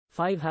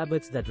5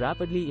 habits that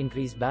rapidly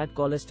increase bad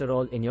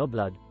cholesterol in your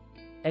blood.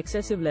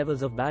 Excessive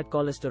levels of bad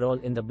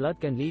cholesterol in the blood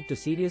can lead to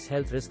serious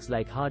health risks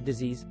like heart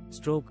disease,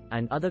 stroke,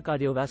 and other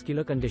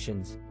cardiovascular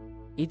conditions.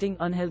 Eating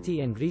unhealthy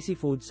and greasy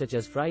foods such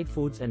as fried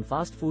foods and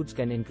fast foods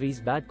can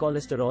increase bad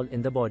cholesterol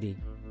in the body.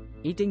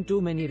 Eating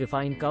too many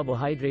refined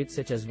carbohydrates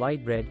such as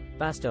white bread,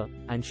 pasta,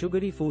 and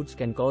sugary foods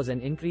can cause an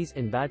increase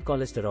in bad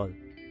cholesterol.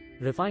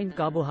 Refined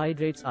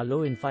carbohydrates are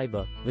low in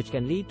fiber, which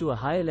can lead to a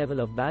higher level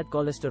of bad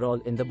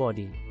cholesterol in the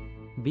body.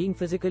 Being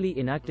physically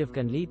inactive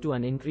can lead to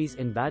an increase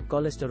in bad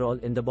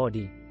cholesterol in the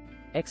body.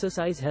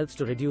 Exercise helps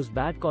to reduce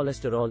bad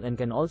cholesterol and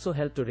can also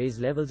help to raise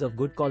levels of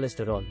good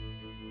cholesterol.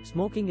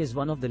 Smoking is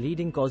one of the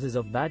leading causes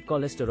of bad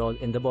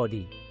cholesterol in the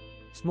body.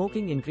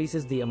 Smoking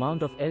increases the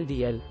amount of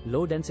LDL,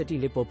 low-density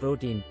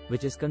lipoprotein,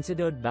 which is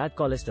considered bad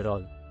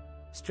cholesterol.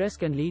 Stress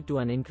can lead to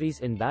an increase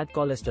in bad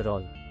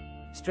cholesterol.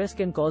 Stress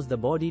can cause the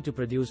body to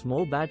produce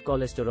more bad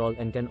cholesterol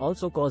and can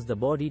also cause the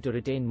body to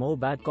retain more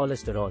bad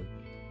cholesterol.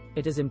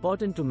 It is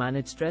important to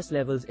manage stress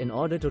levels in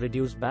order to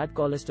reduce bad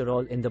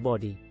cholesterol in the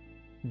body.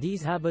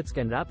 These habits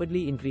can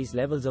rapidly increase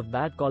levels of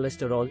bad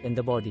cholesterol in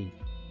the body.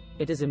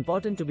 It is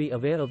important to be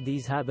aware of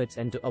these habits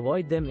and to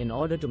avoid them in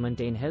order to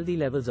maintain healthy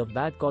levels of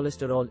bad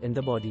cholesterol in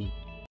the body.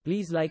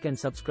 Please like and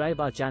subscribe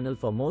our channel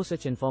for more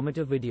such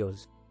informative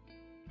videos.